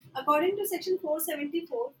According to section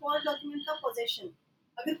 474 false document का possession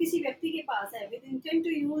अगर किसी व्यक्ति के पास है with intent to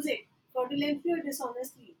use it fraudulently और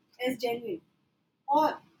डिसऑनेस्टली एज जेन्युइन,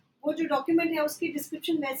 और वो जो डॉक्यूमेंट है उसकी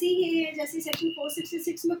डिस्क्रिप्शन वैसी ही है जैसी सेक्शन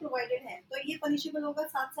 466 में प्रोवाइडेड है, तो ये पनिशेबल होगा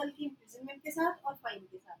 7 साल की इम्प्रिजनमेंट के साथ और फाइन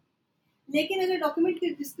के साथ। लेकिन अगर डॉक्यूमेंट की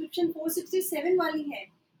डिस्क्रिप्शन 467 वाली है,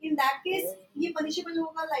 इन दैट केस ये पनिशेबल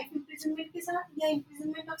होगा लाइफ इम्प्रिजनमेंट के साथ या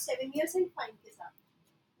imprisonment of 7 years and fine के साथ।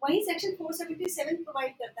 वही सेक्शन 477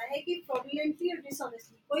 प्रोवाइड करता है कि फ्रॉडुलेंटली और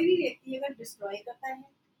डिसऑनेस्टली कोई भी व्यक्ति अगर डिस्ट्रॉय करता है,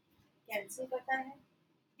 कैंसिल करता है,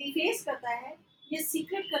 डिफेस करता है या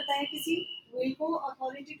सीक्रेट करता है किसी विल को,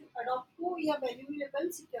 अथॉरिटी टू अडॉप्ट को या वैल्यूएबल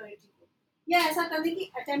सिक्योरिटी को, या ऐसा करने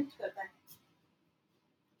की अटेम्प्ट करता है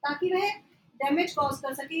ताकि वह डैमेज कॉज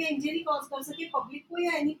कर सके या इंजरी कॉज कर सके पब्लिक को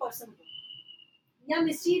या एनी पर्सन को, या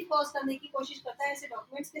मिसचीफ कॉज करने की कोशिश करता है ऐसे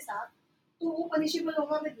डॉक्यूमेंट्स के साथ, तो वो पनिशेबल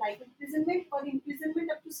होगा विद लाइफ इम्प्रिजनमेंट और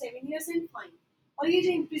imprisonment up to 7 years and fine. और ये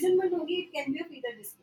जो इम्प्रिजनमेंट होगी इट कैन बी ऑफ